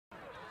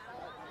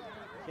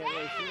Can't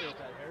really see it with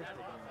that hair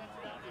sticking out.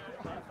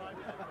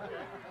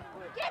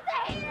 Get the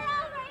hair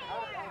over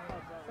here!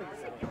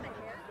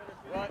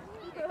 What?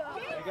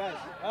 Hey guys,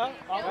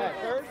 all right,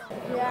 first?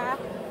 Yeah.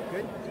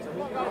 Good. So we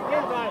got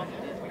game time.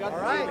 We got all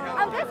right.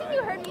 I'm guessing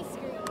you heard me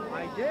scream. I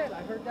did. I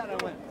heard that. I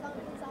went.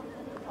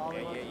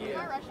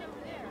 Yeah. Rush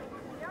over there.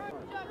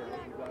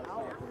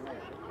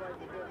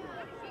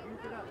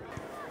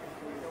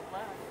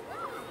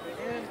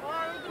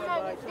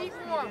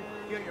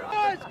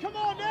 Guys, come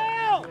on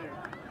now!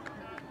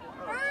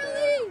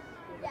 Early!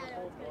 Yeah, no,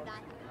 it's gonna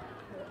die.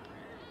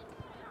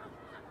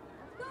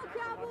 Go,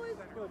 Cowboys!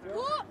 Go!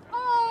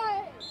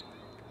 Oh!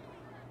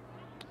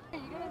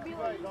 You're gonna be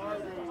like...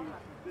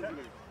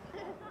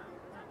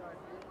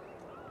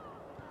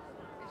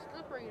 It's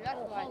slippery, that's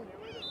why.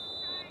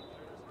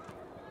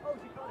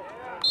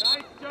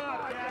 Nice job,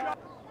 Dad.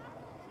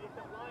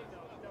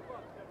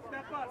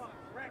 Step up.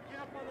 Brett, get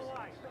up on the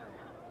line.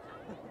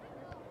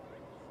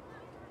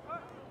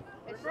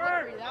 It's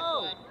slippery, that's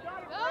why.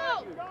 Go!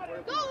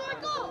 Go, Lord,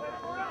 go!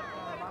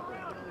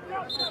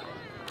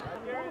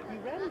 Be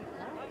ready.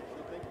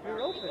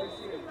 You're open.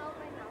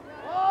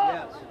 Oh!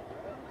 Yes.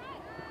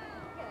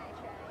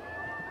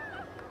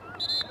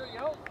 There we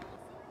go.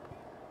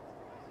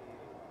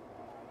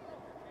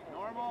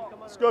 Normal.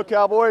 Let's go,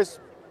 Cowboys.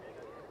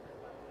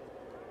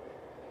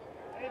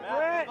 Hey,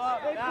 Brett.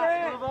 Hey,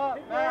 Brett. Move up.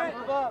 Matt,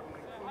 move up.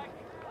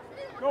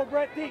 Go,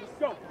 Brett. D.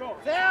 Go, go.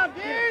 Sam,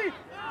 D!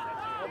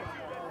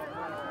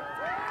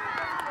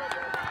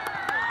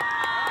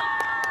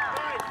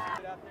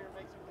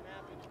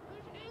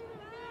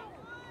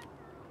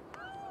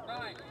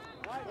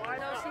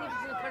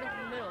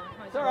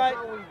 It's all right.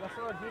 That's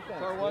our defense.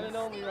 It's our one and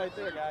only right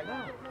there, guys.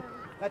 No.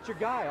 That's your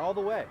guy all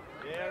the way.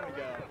 There we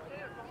go.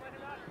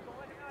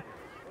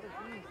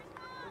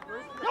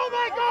 Go,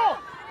 Michael!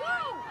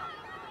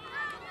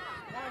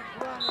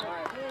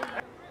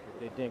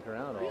 They dink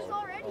around all day.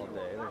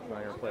 They're not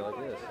going to play like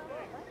this.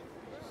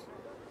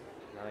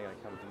 Now they got to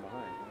come from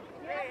behind.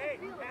 Hey,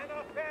 hand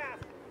off pass.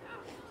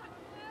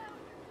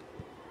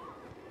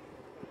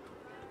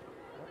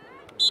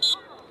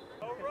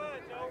 Don't run,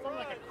 don't run.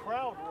 Like a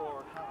crowd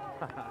roar.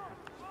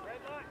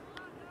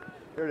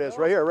 Here it is,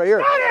 right here, right here.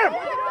 Got him!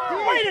 You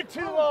waited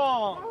too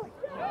long.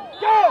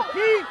 Go,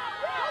 Keith!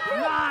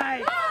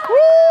 Nice!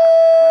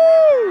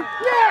 Woo!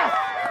 Yes!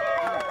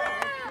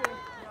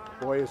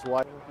 Boy is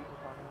what?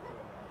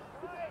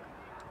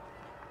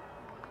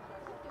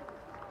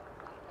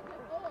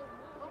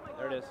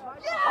 There it is.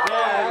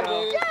 Yeah!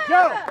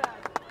 Go!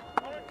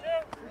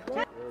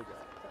 Go!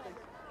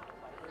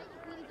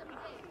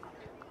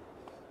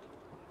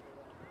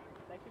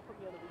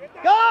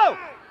 Go!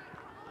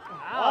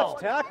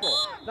 Watch tackle.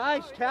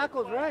 Nice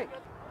tackles, right.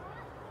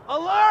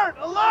 Alert!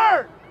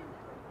 Alert!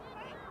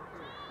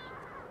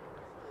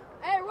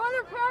 Hey, run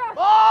across!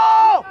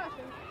 Ball!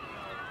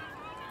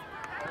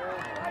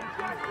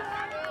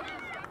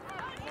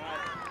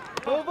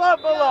 Move up,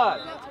 Milan.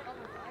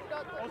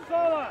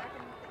 Osola!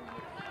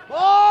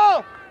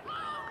 Ball!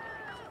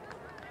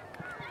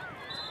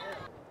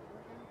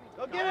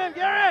 Go get him,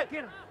 Garrett!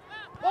 Get him!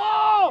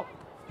 Ball!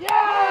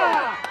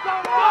 Yeah!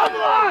 Go,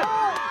 Milan!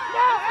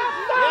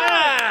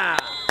 Yeah!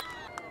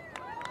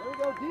 There we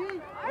go, D.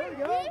 There we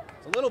go.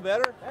 It's a little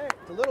better. Hey,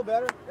 It's a little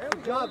better.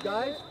 good job,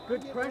 guys.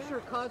 Good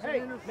pressure causing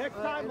Hey, next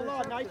time,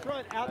 Milan, nice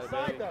run.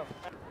 Outside, though.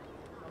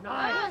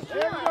 Nice.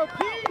 There we go,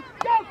 Keith!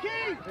 Go,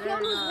 Keith! Kill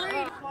his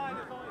read. This line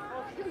is only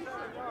supposed to be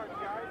 7 yards,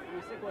 guys.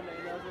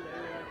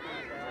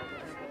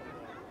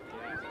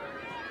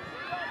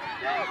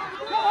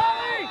 Go,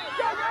 Holly!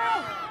 Go,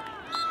 girl!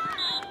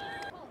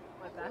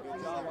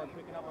 Good job on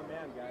picking up a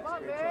man, guys. Come on,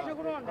 Great man. job.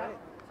 Come on, man.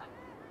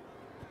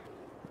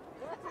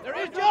 There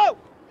is Joe!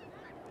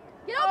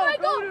 Get up,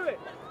 Michael! Go to it!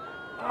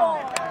 Oh,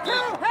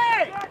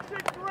 hey!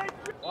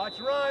 Watch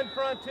run,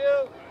 front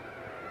two.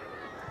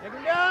 Take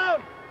him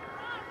down.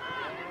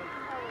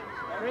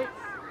 Great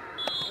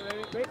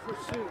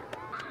pursuit.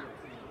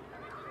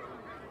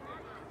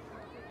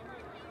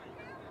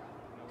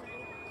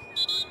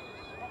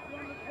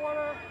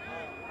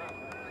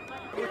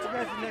 What's the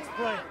next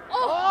play?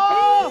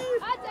 Oh!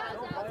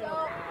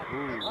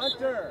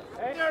 Hunter.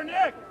 Hey there,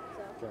 Nick!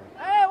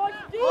 Hey, what's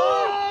you doing?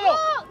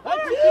 Oh!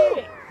 That's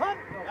you! Hunt!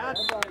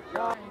 That's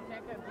Yeah,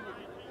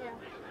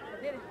 I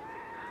did it.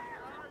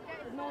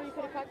 There's no way you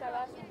could have caught that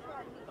last one.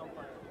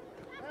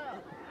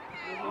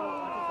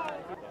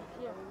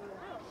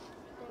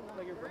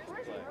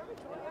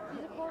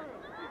 He's a corner.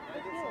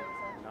 Cover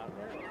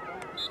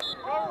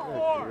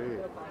 4!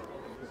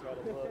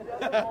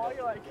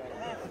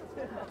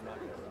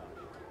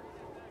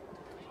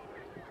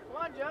 Come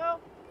on, Joe!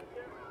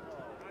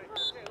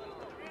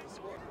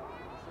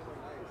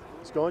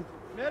 It's going.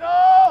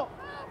 Middle!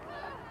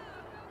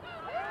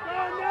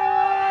 Go,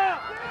 Noah!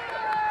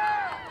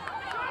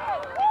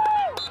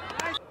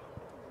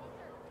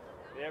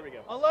 There we go.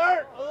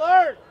 Alert!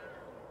 Alert!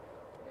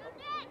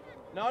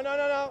 No.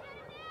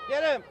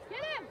 Get him.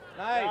 Get him!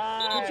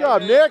 Nice. Good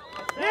job, Nick.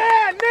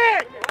 Yeah,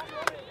 Nick!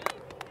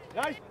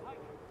 Nice. Here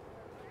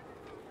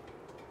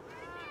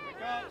it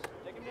comes.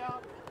 Take him down.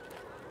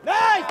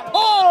 Nice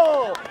pull!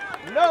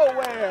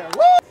 Nowhere.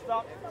 Woo!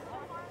 Stop.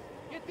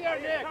 Get there,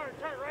 Nick.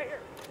 Turn right here.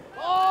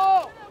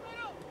 Oh!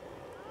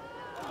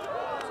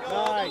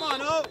 Nice. Come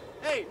on, oh.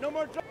 Hey, no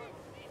more drop.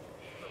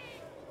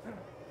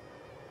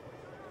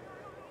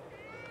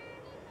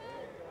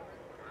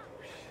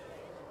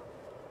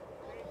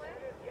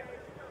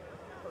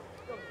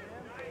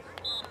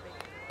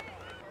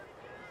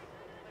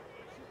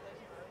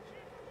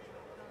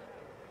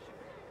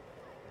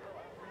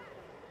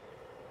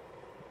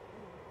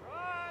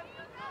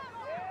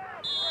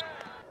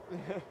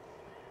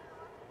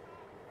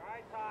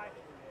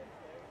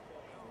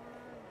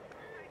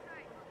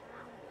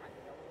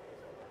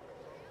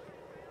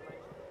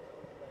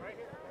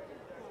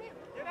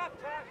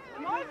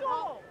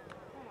 Michael!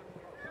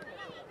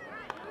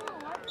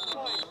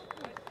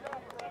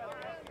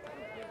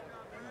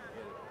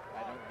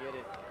 I don't get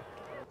it.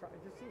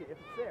 Just see it if it's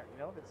there. You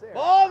know, if it's there.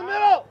 Ball in the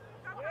middle!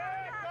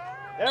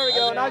 There we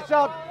go. Nice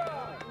job.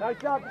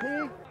 Nice job, P.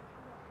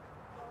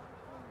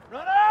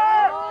 Runner!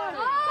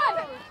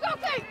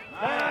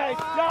 Nice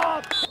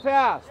job.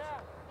 Pass.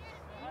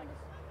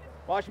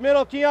 Watch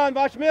middle, Keon.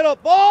 Watch middle.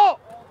 Ball!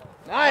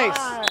 Nice.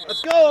 Nice.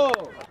 Let's go.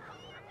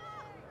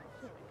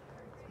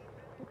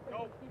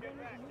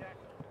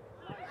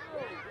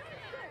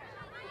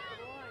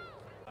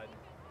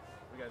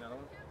 We got another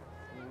one?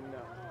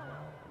 No.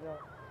 No.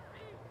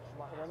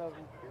 One of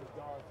them is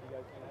gone, so you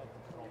guys can have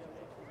control.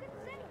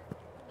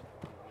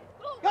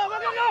 Go, go,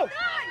 go, go!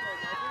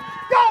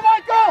 Go,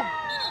 Michael!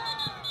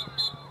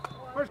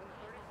 First.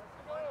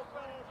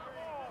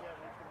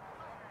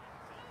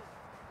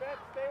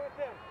 Stay with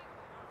him.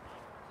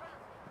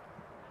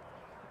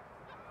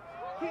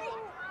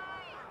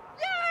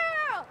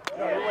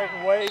 No, you're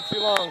waiting way too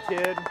long,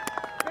 kid.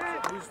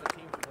 Who's the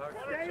team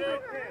photographer? Stay with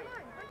him.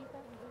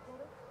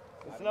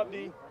 Listen up, D.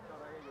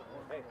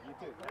 Hey, you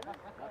too.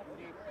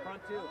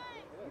 Front two.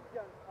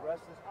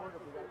 Rest this quarter,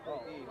 we got to play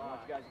D. I want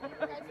you guys to keep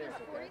moving there.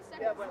 40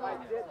 seconds Yeah, but I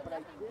left, did, so but I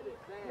nothing. did it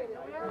then.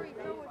 Where are we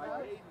going? I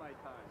made my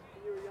time.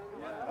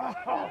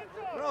 Oh.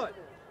 Throw it.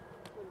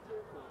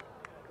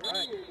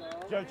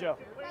 Jojo. Guys,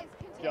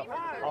 Joe.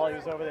 contain. Ollie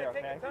was over there,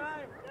 okay?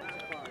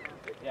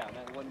 Yeah, and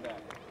then one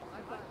back.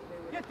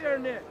 Get there,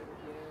 Nick.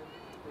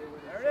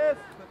 There it is.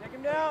 Take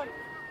him down.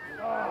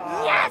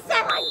 Yes, I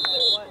like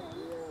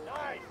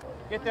it.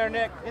 Get there,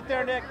 Nick. Get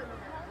there, Nick.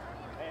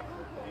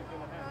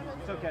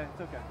 It's okay.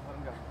 It's okay. Let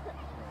him go.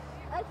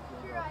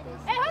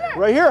 Hey, Hunter!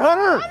 Right here,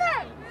 Hunter.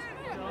 Hunter!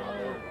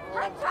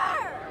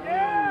 Hunter!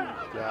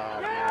 Go,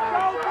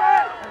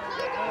 Brett!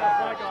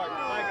 My guard.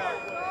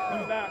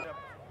 Come back.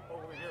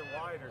 Over here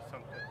wide or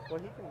something. Well,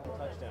 he can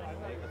touchdown.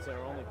 It's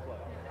our only play.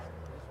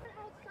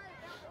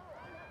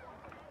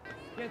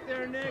 Get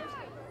there, Nick.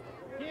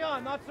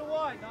 Keon, not so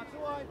wide. Not so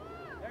wide.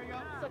 There you go.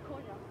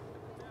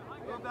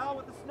 Move out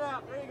with the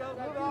snap. There you go.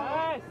 Move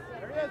out. Nice.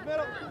 There he is,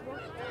 middle.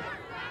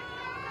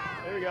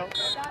 There we go.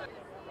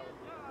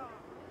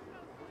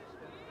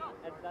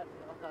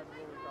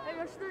 Hey,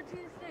 rush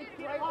 13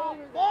 snake right over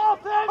there. Ball,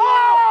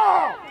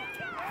 Samuel!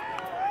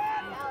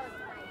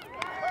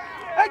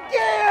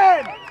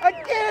 Again!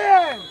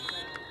 Again!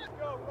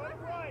 Go, run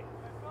right.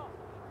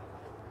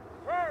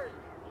 Hurry.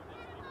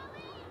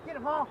 Get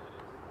him, Hall.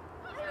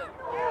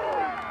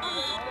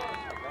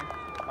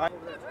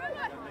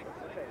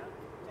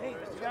 Hey,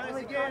 guys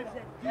again.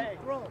 Hey.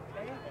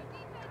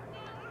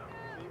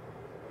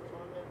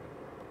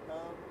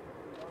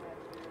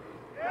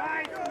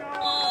 Nice,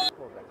 no.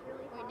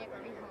 Wait, Nick,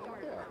 are we home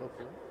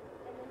or-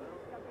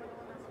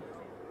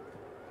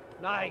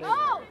 Nice.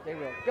 Go! There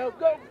we go. Go, go.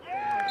 Go,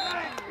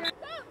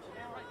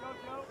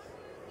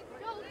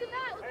 look at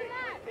that, look at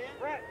that.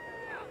 Brett.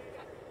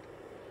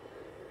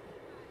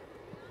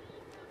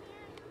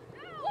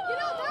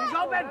 He's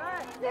open.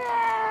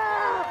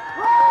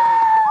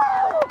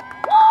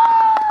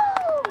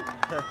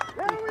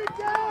 There we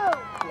go.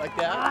 Like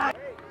that?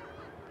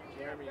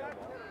 Jeremy on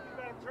ball. You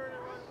gotta turn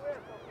and run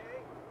with,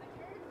 okay?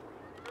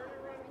 Turn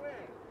and run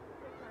with.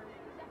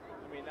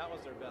 I mean, that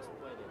was their best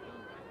play they've done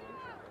by a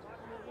long shot.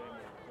 They were way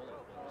more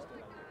bullet than just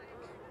stood on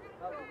there.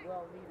 That was a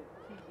well-needed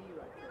TD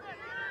right there.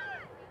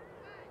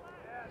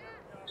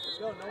 Let's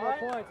go. No more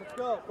points. Let's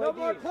go. Play No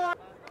more D.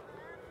 points.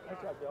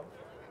 Nice job, Joe.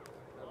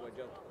 Good boy,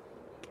 Joe.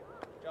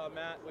 Good job,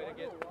 Matt. Way to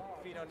get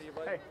feet under your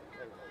buddy. Hey,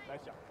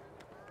 nice job.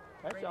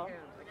 Nice job.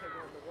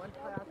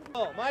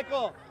 Oh,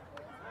 Michael.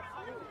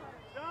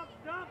 Dump,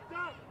 dump,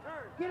 dump.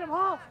 Turn. Get him,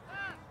 Hall.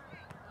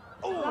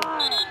 Oh,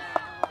 nice.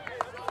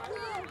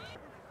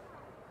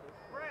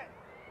 Brett.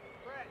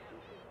 Brett.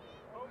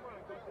 Home run.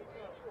 Go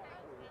pick up.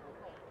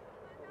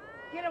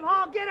 Get him,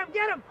 Hall. Get him,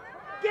 get him.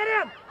 Get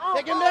him. Oh,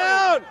 Take him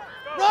down.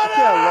 Run He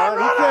can't run.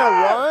 He can't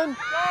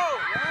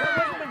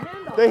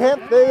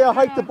run. They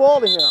hiked the ball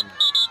to him.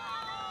 There's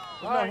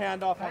no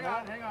handoff on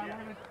that. Hang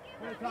on.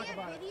 We're gonna talk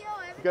about it.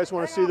 You guys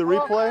want to see the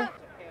replay?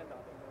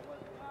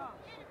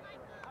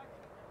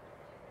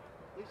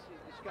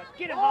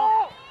 Get him,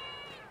 Hall.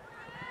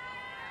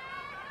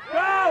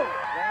 Go.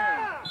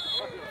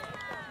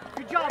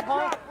 Good job,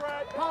 Hall.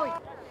 Holly.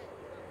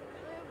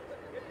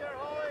 Get there,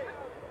 Holly.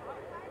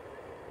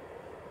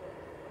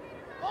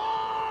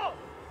 Oh!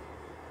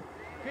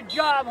 Good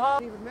job,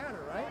 Hall. Doesn't even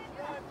matter, right?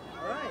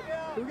 All right,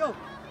 here we go.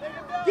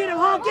 Get him,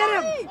 Hall,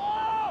 get him!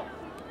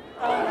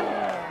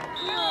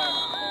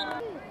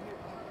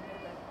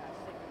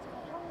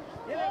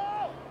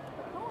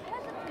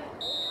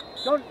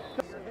 Don't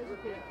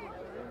hesitate.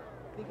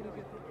 Thinking he's going to take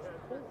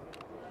his pull.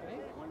 Okay?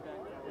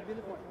 Even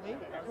if it's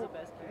late, that was the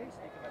best case.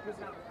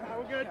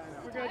 We're good.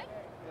 We're good.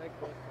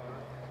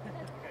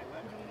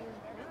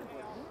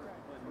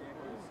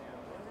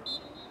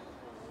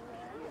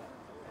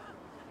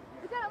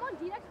 Is that I'm on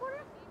D next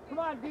quarter? Come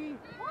on, D.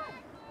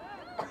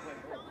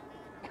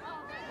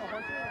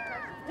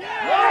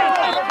 Yeah!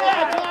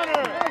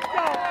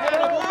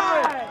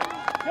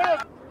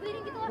 They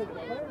didn't get the last one.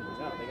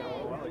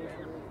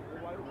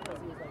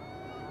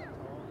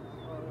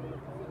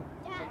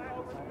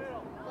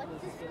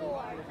 What's the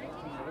score?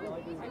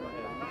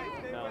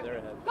 No, they're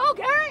ahead. Go,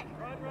 Garrett!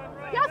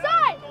 Get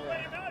outside!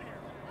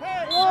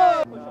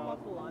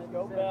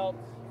 Go Belts.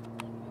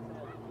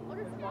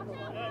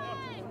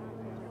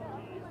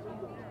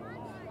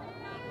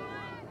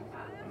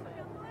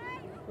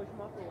 Push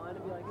him off the line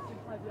and be like, it's in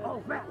 5 yards. Oh,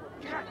 Matt.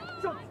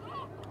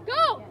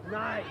 Go!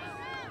 Nice.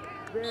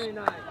 Very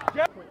nice.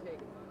 Point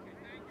taken.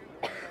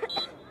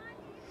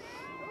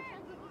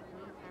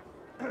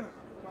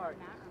 Sorry.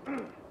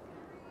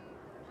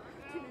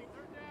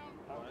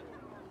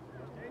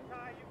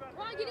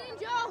 Come on, get in,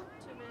 Joe!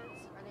 2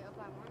 minutes. Are they up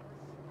by 1?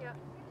 Yep.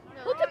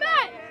 No, Look to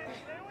Matt!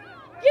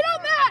 Get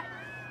up, Matt!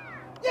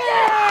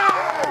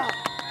 Yeah!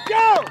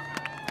 Go!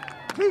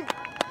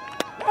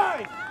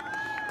 Nice!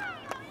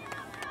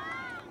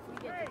 we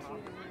get the 2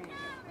 to 3.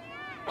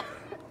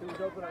 It was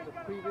open on the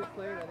previous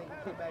play, and I think he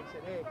came back and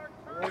said, hey,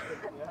 we're open.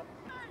 Yeah.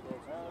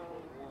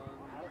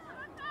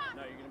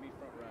 No, you're going to be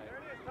front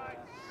right.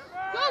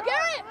 Go,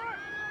 Garrett!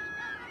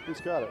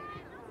 Who's got it?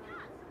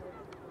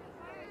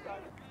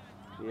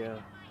 Yeah.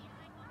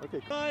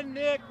 Okay. Run,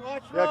 Nick.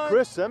 Watch Yeah, run.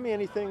 Chris, send me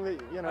anything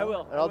that, you know. I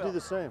will, And I'll I do will.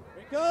 the same.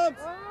 Here he comes.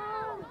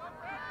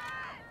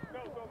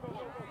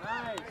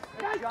 Nice.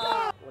 Good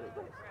job.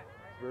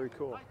 Very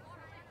cool.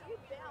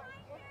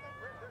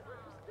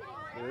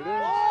 There it is.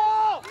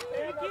 Ball!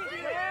 Take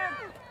it, man.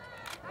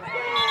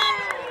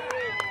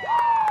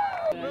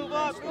 Move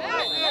up, move up,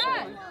 Matt,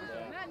 Nick.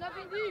 Matt,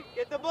 nothing deep.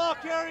 Get the ball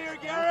carrier,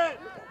 Garrett.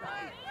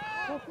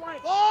 Full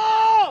flank.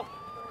 Ball!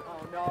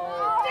 Oh, no.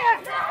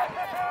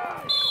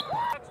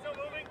 Still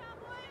moving.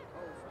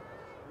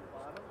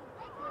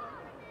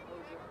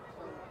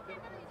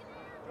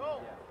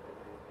 Joel.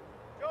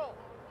 Joel.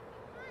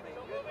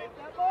 Still moving.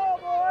 That ball,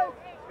 boys.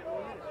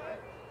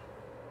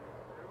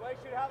 Everybody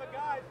should have a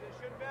guy. It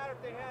shouldn't matter if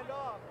they hand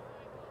off.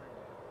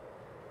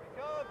 Here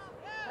he comes.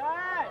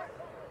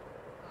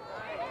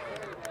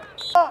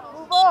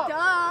 Move up. Duh!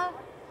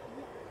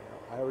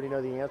 I already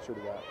know the answer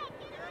to that.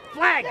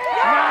 Flag. Nice.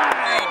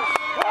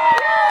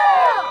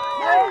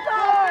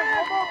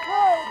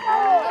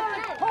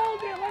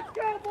 Hold it. Let's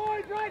go,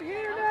 boys. Right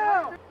here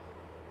now.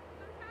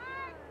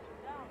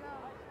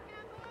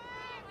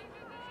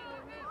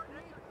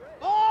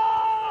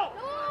 Ball!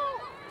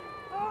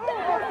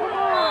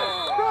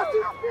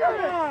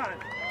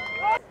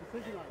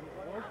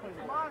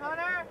 Come on,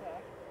 Hunter.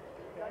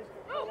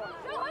 Go,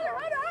 Hunter,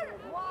 Hunter!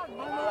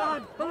 Come on.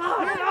 Come on.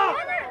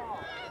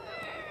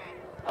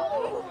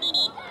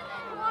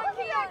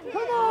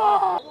 Come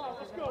on.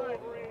 Let's go,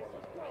 Wolverine.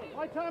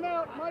 My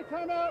timeout. My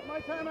timeout. My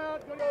timeout.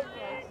 Go, go.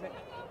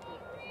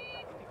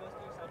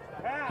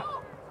 Half.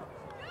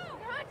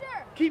 Hunter!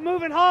 Keep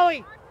moving,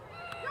 Holly.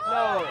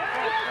 No.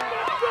 Yeah.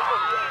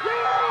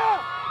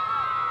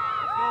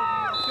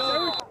 Let's go.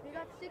 They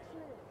got 6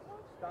 minutes.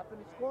 Stopping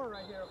the score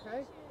right here,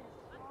 okay?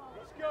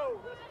 Let's go.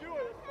 Let's do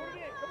it. Let's put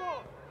it in. Come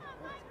on.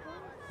 Let's go.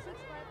 6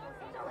 minutes.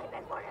 It's only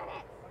been 4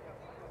 minutes.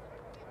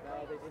 No,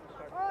 they didn't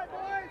start. All right,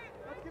 boys.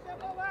 Let's get that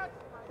ball back.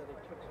 So they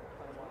took some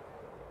time off.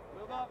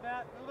 Move up,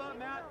 Matt. Move up,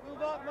 Matt.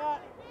 Move up,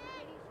 Matt.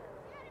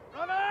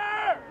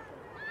 Runner!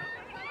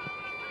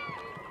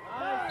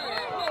 Nice.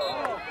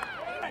 Oh.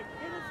 Hey,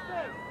 in his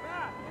face.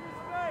 Matt, in his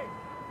face.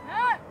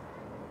 Matt!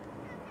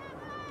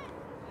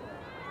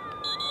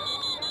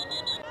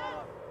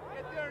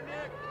 Get there,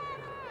 Nick.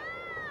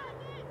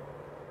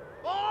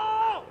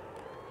 Ball!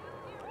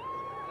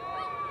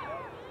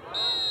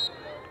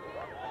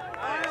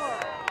 Tyler.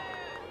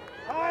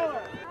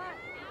 Tyler.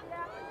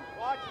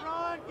 Watch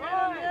run. Get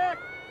him, Nick.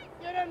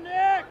 Get him,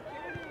 Nick.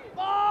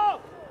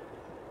 Ball!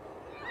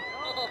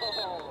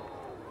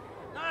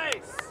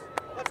 Nice.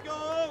 Let's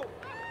go.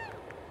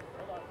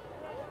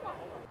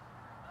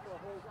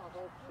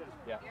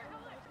 Yeah.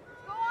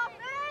 Go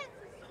offense!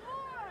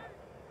 Score!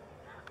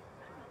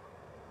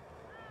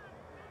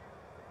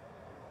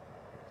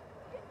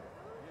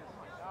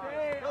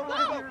 Stay Go, on go,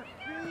 your go.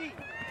 feet.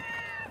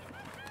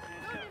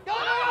 Go!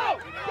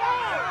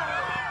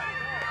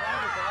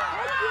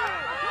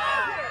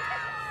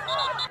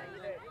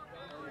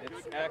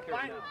 It's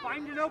accurate.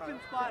 Find an open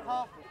spot,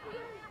 Huff.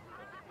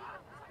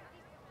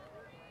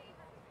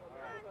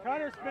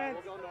 Cutter, Spence.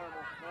 We'll go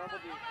normal. Normal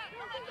D.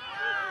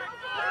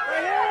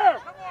 Right here.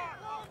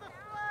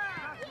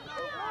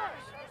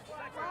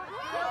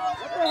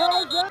 What the hell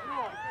is that?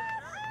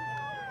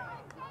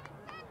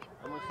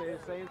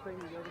 say anything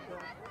to the other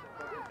guy?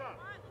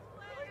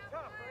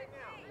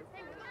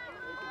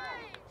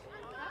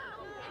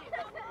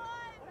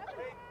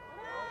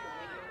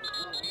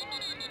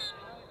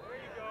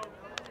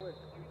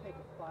 You take a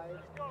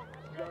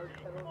 5-yard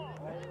penalty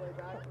all the way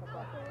back.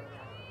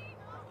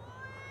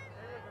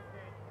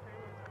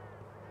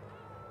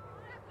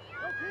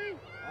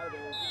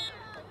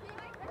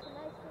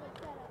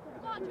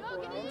 Come on, Joe,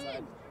 get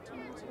in.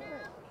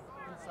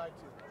 Inside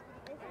 2.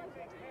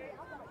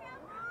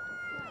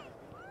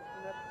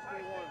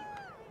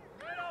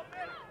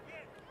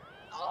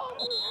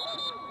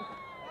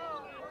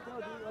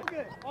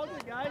 All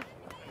good, guys.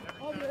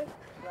 All good.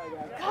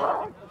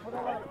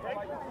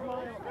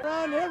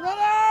 Run, here,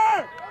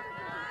 runner!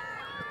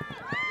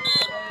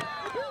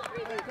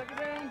 Take it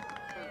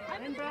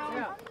in. Inbound.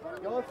 Yeah.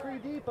 Go 3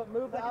 deep, but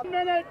move the opposite.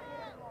 Minute.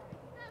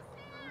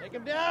 Take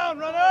him down,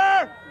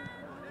 runner!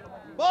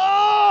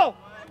 Ball!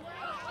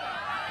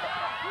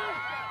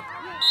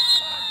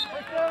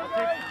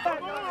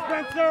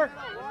 Spencer!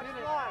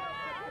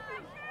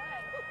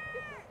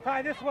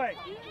 Ty, this way.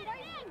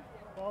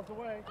 Ball's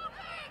away.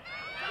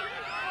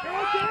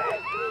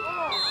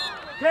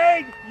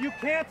 Cade, you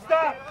can't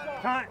stop.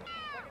 Time.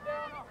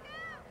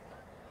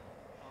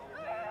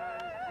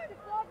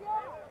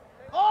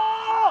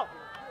 Oh!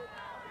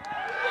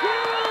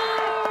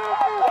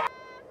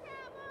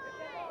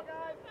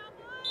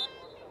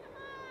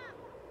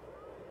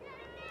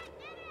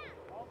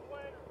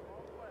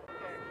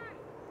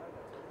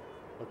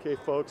 Okay,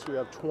 folks, we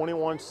have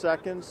 21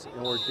 seconds,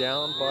 and we're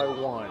down by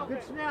 1.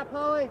 Good snap,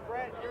 Holly.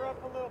 Brett, you're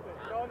up a little bit.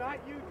 No, not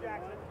you,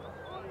 Jackson.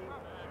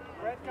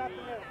 Brett got the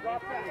middle.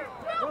 Drop back.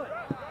 Good.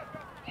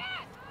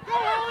 Go,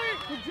 Holly.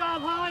 Good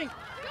job, Holly.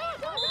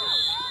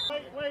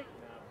 Wait.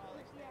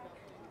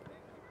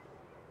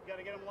 You got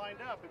to get them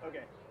lined up.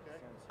 Okay.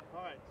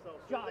 All right, so.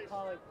 Good job,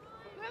 Holly.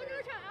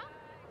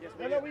 Yes,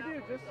 No, we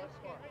do. Just.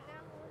 All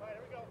right,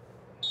 here we go.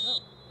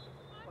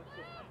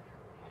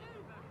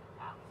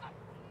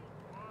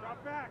 Drop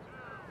back.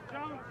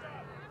 Jones.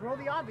 Throw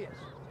the obvious.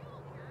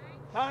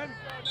 Time.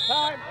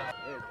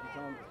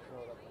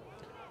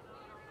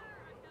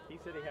 He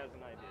said he has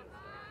an idea.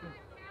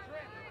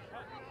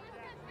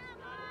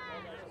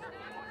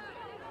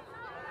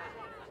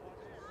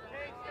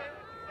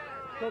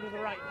 Go to the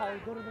right, Holly.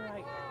 Go to the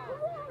right.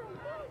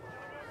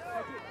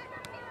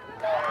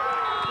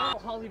 Tell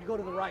Holly to go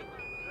to the right.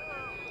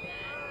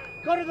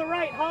 Go to the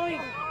right, Holly.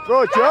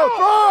 Throw it, Joe.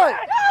 Throw it!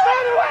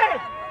 Run away!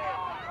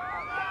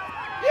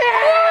 He's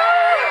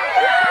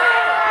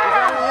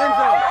in the end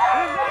zone.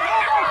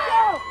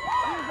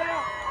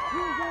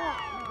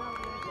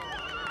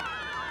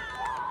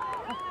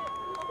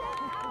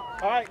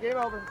 All right, game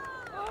over.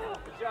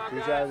 Good job, He's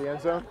guys. out of the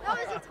end zone. That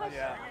was a touchdown.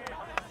 Yeah.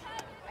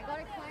 I got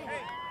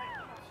excited.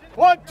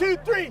 1, 2,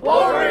 3.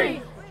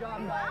 Wolverine! Good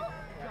job, Holly.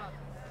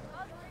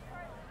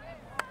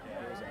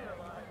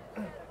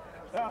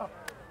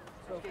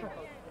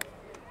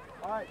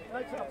 All right,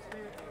 nice job,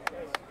 Steve.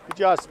 Good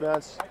job,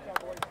 Spence.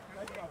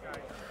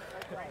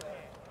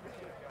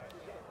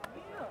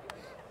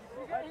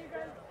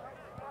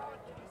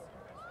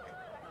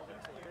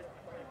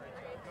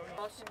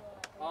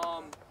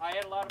 I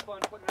had a lot of fun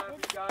putting it on for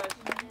you guys.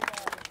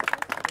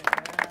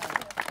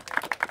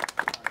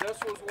 This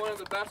was one of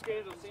the best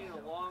games I've seen in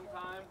a long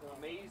time.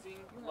 Amazing.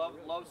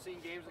 Love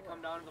seeing games that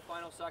come down to the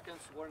final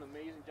seconds. What an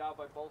amazing job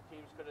by both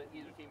teams.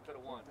 Either team could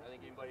have won. I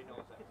think anybody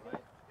knows that,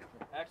 right?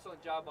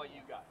 Excellent job by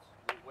you guys.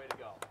 Way to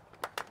go.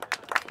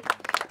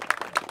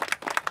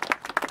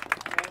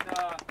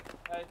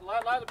 And a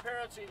lot of the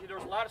parents, there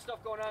was a lot of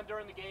stuff going on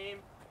during the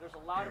game. There's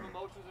a lot of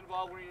emotions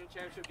involved winning a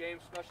championship game,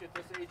 especially at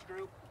this age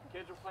group.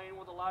 Kids are playing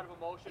with a lot of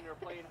emotion. They're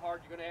playing hard.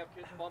 You're going to have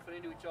kids bumping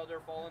into each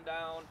other, falling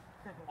down.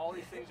 All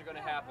these things are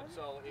going to happen.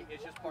 So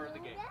it's just part of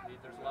the game.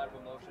 There's a lot of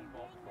emotion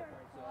involved in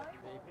football.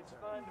 So It's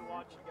fun to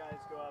watch you guys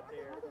go out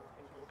there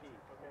and compete,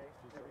 okay?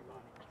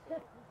 Everybody. So,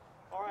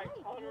 all right,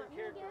 honor and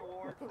character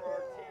award for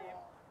our team.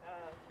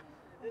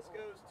 This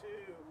goes to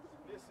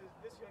this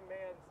young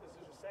man. This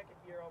is his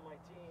second year on my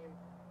team.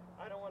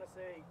 I don't want to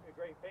say a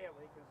great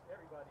family because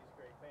everybody's a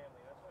great family.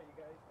 That's why you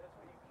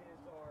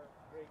kids are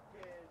great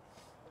kids.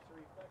 It's a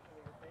reflection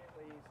of your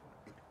families.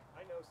 And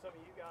I know some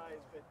of you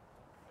guys, but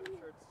I'm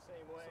sure it's the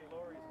same way.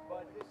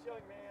 But this young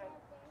man,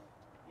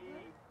 he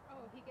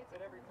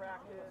at every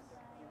practice,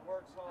 he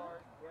works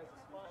hard, he has a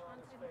smile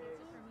on his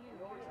face, he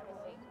always has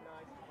something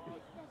nice and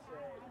positive to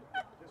say,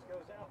 just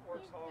goes out,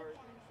 works hard,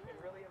 and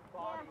really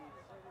embodies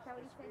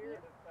the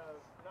spirit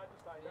of not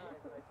just I9,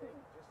 but I think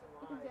just in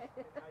life,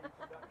 and how you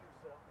conduct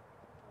yourself,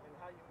 and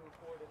how you move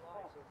forward in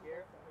life. So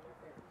Garrett, I'm going to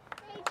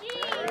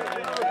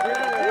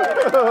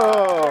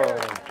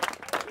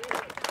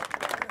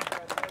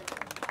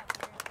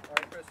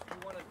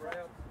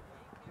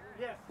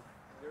Yes.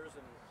 Yours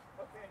and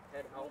Okay.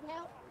 head out.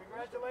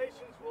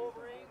 Congratulations,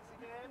 Wolverines,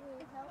 again.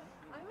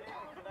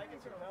 Can I get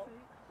some help?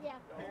 Yeah.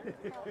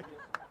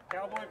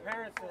 Cowboy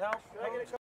parents to help.